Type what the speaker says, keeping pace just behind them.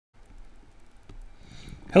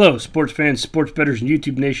Hello, sports fans, sports bettors, and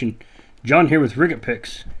YouTube Nation. John here with Rickett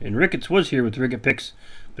Picks. And Ricketts was here with Rickett Picks,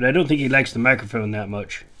 but I don't think he likes the microphone that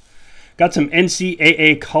much. Got some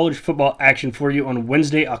NCAA college football action for you on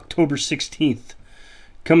Wednesday, October 16th.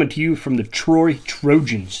 Coming to you from the Troy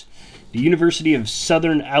Trojans. The University of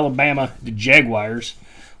Southern Alabama, the Jaguars,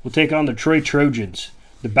 will take on the Troy Trojans.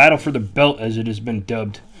 The battle for the belt, as it has been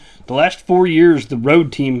dubbed. The last 4 years, the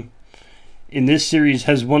road team in this series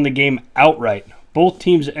has won the game outright. Both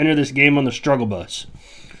teams enter this game on the struggle bus.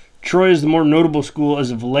 Troy is the more notable school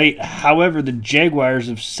as of late. However, the Jaguars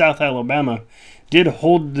of South Alabama did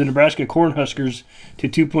hold the Nebraska Cornhuskers to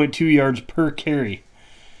 2.2 yards per carry.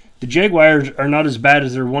 The Jaguars are not as bad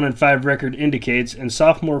as their 1-5 record indicates, and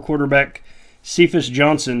sophomore quarterback Cephas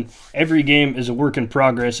Johnson, every game is a work in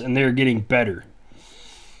progress, and they are getting better.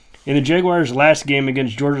 In the Jaguars' last game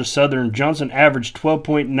against Georgia Southern, Johnson averaged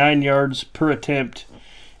 12.9 yards per attempt,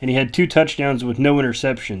 and he had 2 touchdowns with no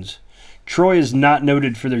interceptions. Troy is not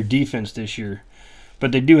noted for their defense this year,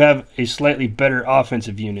 but they do have a slightly better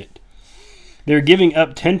offensive unit. They're giving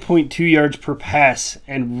up 10.2 yards per pass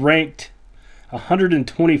and ranked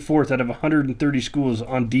 124th out of 130 schools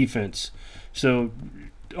on defense, so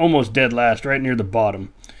almost dead last, right near the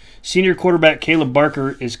bottom. Senior quarterback Caleb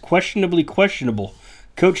Barker is questionable.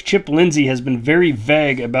 Coach Chip Lindsey has been very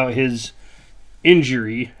vague about his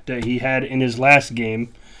injury that he had in his last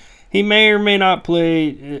game. He may or may not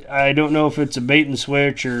play. I don't know if it's a bait and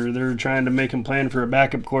switch or they're trying to make him plan for a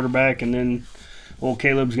backup quarterback and then old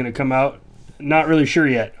Caleb's going to come out. Not really sure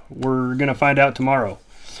yet. We're going to find out tomorrow.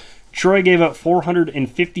 Troy gave up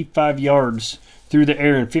 455 yards through the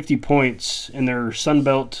air and 50 points in their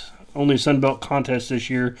only Sun Belt contest this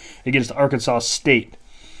year against Arkansas State.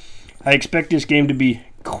 I expect this game to be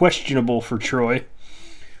questionable for Troy.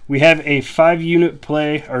 We have a half-unit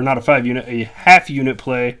play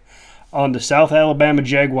on the South Alabama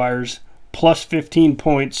Jaguars, plus 15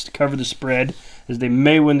 points to cover the spread, as they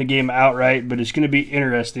may win the game outright, but it's going to be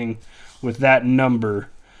interesting with that number.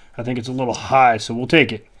 I think it's a little high, so we'll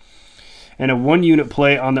take it. And a 1-unit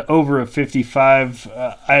play on the over of 55.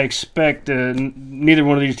 I expect neither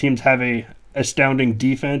one of these teams have a astounding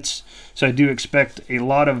defense, so I do expect a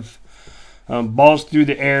lot of balls through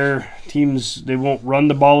the air. Teams, they won't run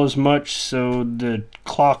the ball as much, so the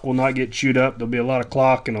clock will not get chewed up. There'll be a lot of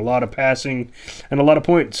clock and a lot of passing and a lot of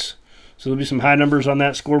points. So there'll be some high numbers on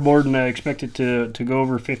that scoreboard, and I expect it to go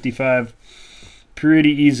over 55 pretty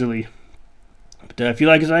easily. But if you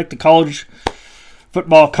like the college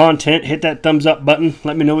football content, hit that thumbs up button.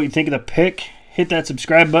 Let me know what you think of the pick. Hit that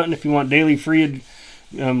subscribe button if you want daily free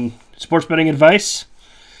sports betting advice.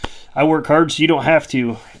 I work hard so you don't have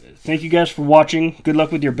to. Thank you guys for watching. Good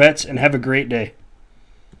luck with your bets, and have a great day.